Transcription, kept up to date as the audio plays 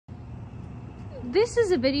this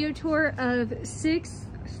is a video tour of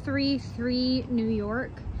 633 New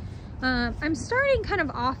York. I'm starting kind of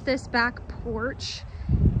off this back porch.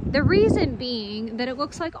 The reason being that it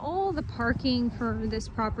looks like all the parking for this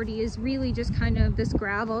property is really just kind of this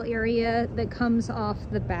gravel area that comes off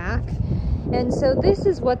the back. And so this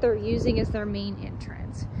is what they're using as their main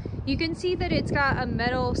entrance. You can see that it's got a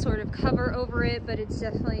metal sort of cover over it, but it's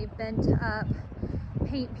definitely bent up,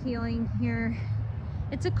 paint peeling here.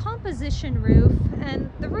 It's a composition roof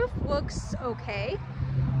and the roof looks okay.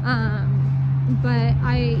 But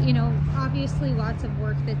obviously lots of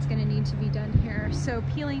work that's going to need to be done here. So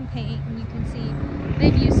peeling paint, and you can see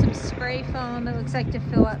they've used some spray foam, it looks like, to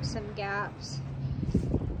fill up some gaps.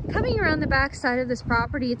 Coming around the back side of this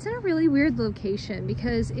property, it's in a really weird location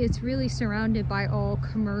because it's really surrounded by all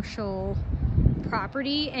commercial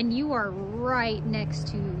property and you are right next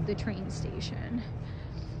to the train station.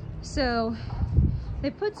 So they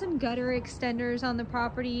put some gutter extenders on the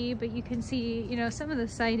property, but you can see, some of the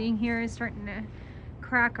siding here is starting to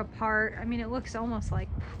crack apart. I mean, it looks almost like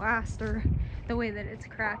plaster the way that it's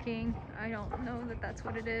cracking. I don't know that that's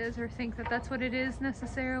what it is or think that that's what it is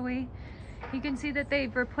necessarily. You can see that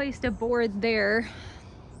they've replaced a board there,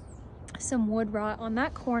 some wood rot on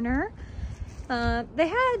that corner. They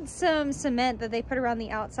had some cement that they put around the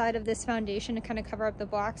outside of this foundation to kind of cover up the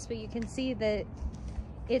blocks, but you can see that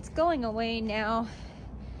it's going away now.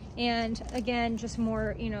 And again, just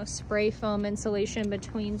more, spray foam insulation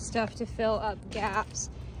between stuff to fill up gaps.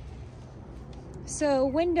 So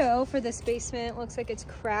window for this basement looks like it's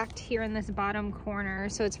cracked here in this bottom corner.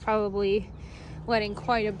 So it's probably letting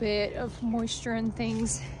quite a bit of moisture and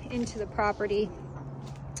things into the property.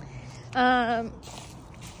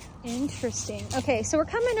 Interesting. Okay, so we're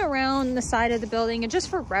coming around the side of the building, and just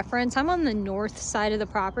for reference, I'm on the north side of the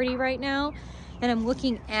property right now, and I'm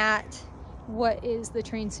looking at what is the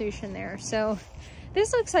train station there. So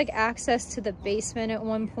this looks like access to the basement at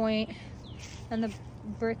one point, and the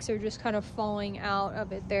bricks are just kind of falling out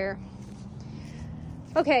of it there.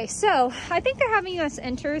 Okay, so I think they're having us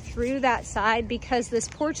enter through that side because this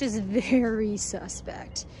porch is very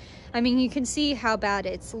suspect. I mean, you can see how bad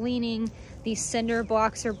it's leaning. These cinder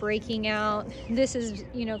blocks are breaking out. This is,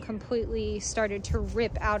 completely started to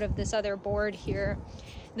rip out of this other board here.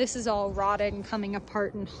 This is all rotted and coming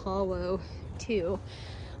apart and hollow too.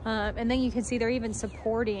 And then you can see they're even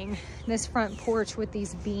supporting this front porch with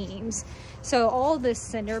these beams. So all this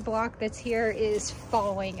cinder block that's here is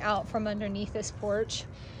falling out from underneath this porch.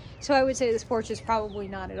 So I would say this porch is probably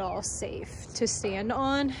not at all safe to stand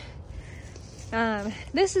on.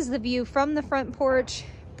 This is the view from the front porch.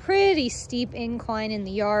 Pretty steep incline in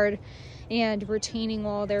the yard and retaining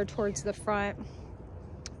wall there towards the front.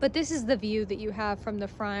 But this is the view that you have from the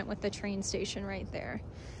front with the train station right there.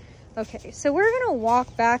 Okay, so we're gonna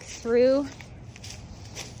walk back through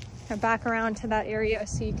or back around to that area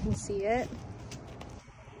so you can see it.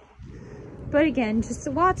 But again, just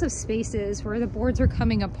lots of spaces where the boards are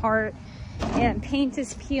coming apart and paint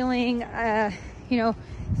is peeling.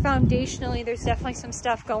 Foundationally, there's definitely some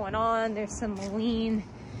stuff going on. There's some lean.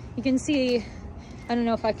 You can see, I don't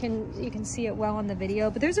know if you can see it well on the video,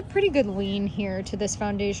 but there's a pretty good lean here to this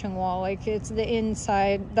foundation wall. Like, it's the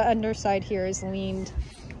inside, the underside here is leaned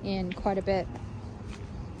in quite a bit.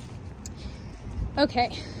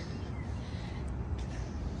 Okay.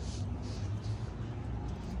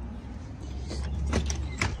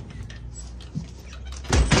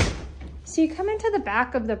 So you come into the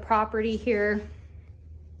back of the property here,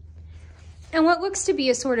 and what looks to be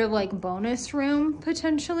a sort of like bonus room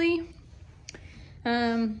potentially.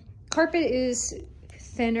 Carpet is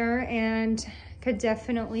thinner and could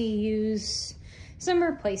definitely use some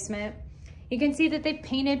replacement. You can see that they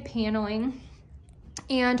painted paneling,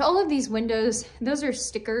 and all of these windows, those are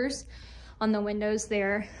stickers on the windows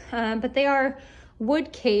there, but they are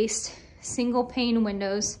wood cased single pane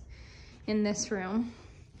windows in this room.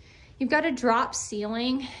 You've got a drop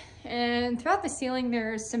ceiling, and throughout the ceiling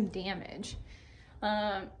there's some damage.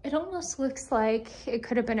 It almost looks like it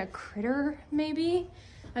could have been a critter maybe.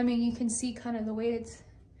 I mean, you can see kind of the way it's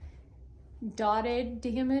dotted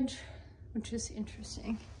damage, which is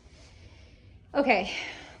interesting. Okay,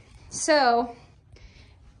 so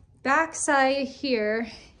backside here,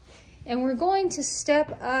 and we're going to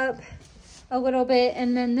step up a little bit,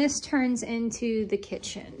 and then this turns into the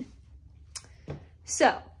kitchen.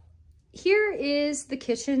 So here is the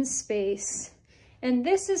kitchen space, and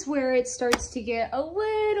this is where it starts to get a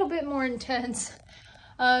little bit more intense.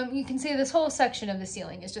 You can see this whole section of the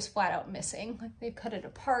ceiling is just flat out missing. Like, they've cut it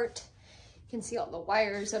apart. You can see all the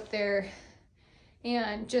wires up there,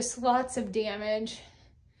 and just lots of damage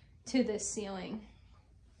to this ceiling.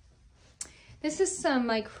 This is some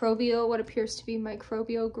microbial, what appears to be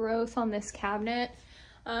microbial growth on this cabinet,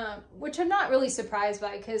 which I'm not really surprised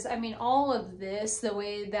by, because I mean, all of this, the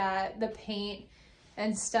way that the paint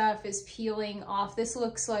and stuff is peeling off, this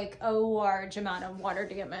looks like a large amount of water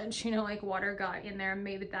damage, you know, like water got in there and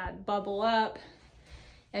made that bubble up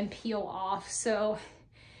and peel off. So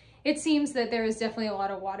it seems that there was definitely a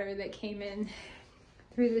lot of water that came in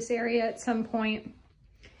through this area at some point.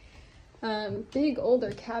 Big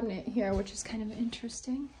older cabinet here, which is kind of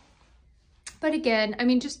interesting. But again, I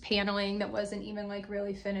mean, just paneling that wasn't even like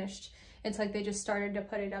really finished. It's like they just started to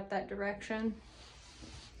put it up that direction.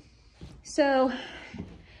 So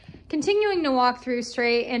continuing to walk through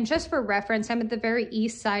straight, and just for reference, I'm at the very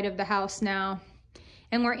east side of the house now,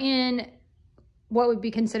 and we're in what would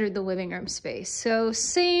be considered the living room space. So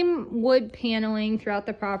same wood paneling throughout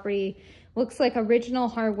the property, looks like original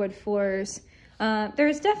hardwood floors.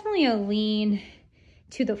 There's definitely a lean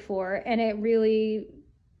to the floor, and it really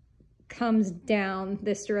comes down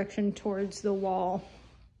this direction towards the wall.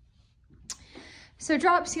 So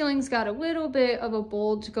drop ceiling's got a little bit of a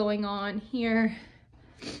bulge going on here,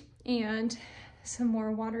 and some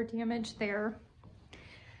more water damage there.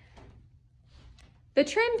 The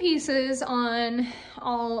trim pieces on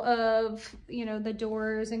all of, you know, the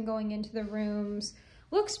doors and going into the rooms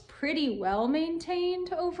looks pretty well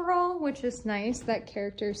maintained overall, which is nice. That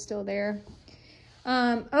character is still there.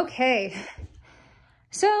 Okay,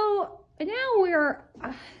 so now we're,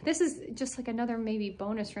 this is just like another maybe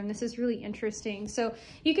bonus room. This is really interesting. So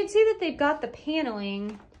you can see that they've got the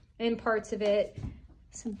paneling in parts of it,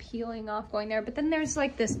 some peeling off going there, but then there's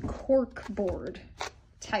like this cork board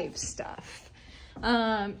type stuff.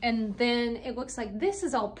 And then it looks like this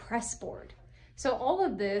is all press board. So all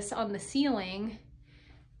of this on the ceiling,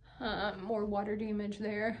 more water damage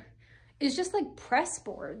there, is just like press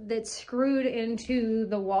board that's screwed into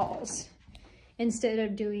the walls instead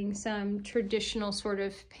of doing some traditional sort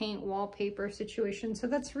of paint wallpaper situation. So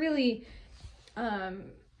that's really,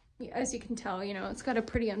 as you can tell, you know, it's got a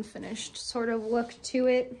pretty unfinished sort of look to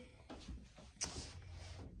it.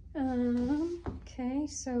 Okay,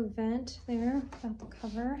 so vent there, got the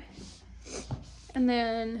cover. And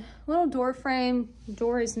then little door frame,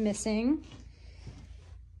 door is missing.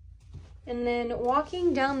 And then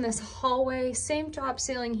walking down this hallway, same drop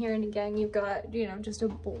ceiling here, and again, you've got, you know, just a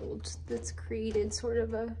bulge that's created sort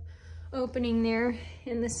of a opening there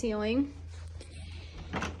in the ceiling.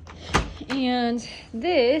 And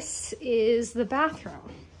this is the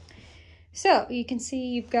bathroom. So you can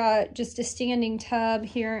see you've got just a standing tub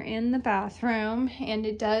here in the bathroom, and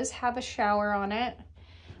it does have a shower on it.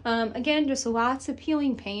 Again, just lots of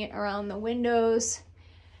peeling paint around the windows.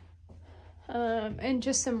 And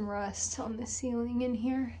just some rust on the ceiling in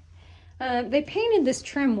here. They painted this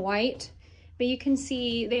trim white, but you can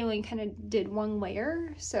see they only kind of did one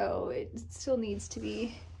layer, so it still needs to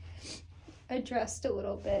be addressed a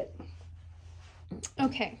little bit.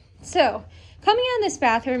 Okay, so coming on this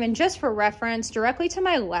bathroom, and just for reference, directly to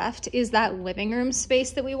my left is that living room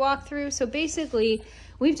space that we walked through. So basically,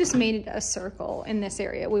 we've just made a circle in this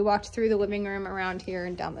area. We walked through the living room, around here,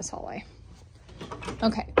 and down this hallway.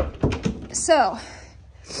 Okay. So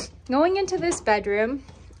going into this bedroom,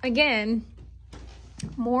 again,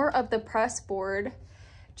 more of the press board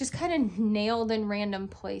just kind of nailed in random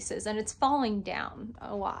places, and it's falling down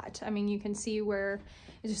a lot. I mean, you can see where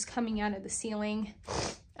it's just coming out of the ceiling.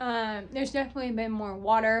 There's definitely been more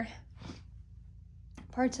water.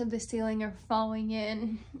 Parts of the ceiling are falling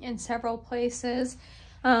in several places.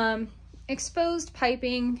 Exposed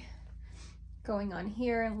piping going on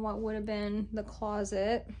here in what would have been the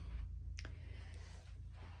closet.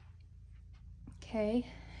 Okay,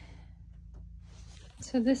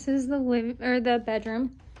 so this is the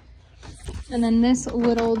bedroom, and then this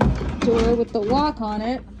little door with the lock on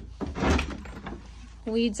it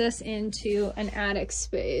leads us into an attic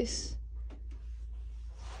space.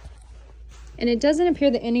 And it doesn't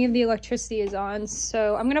appear that any of the electricity is on,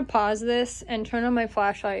 so I'm gonna pause this and turn on my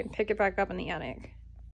flashlight and pick it back up in the attic.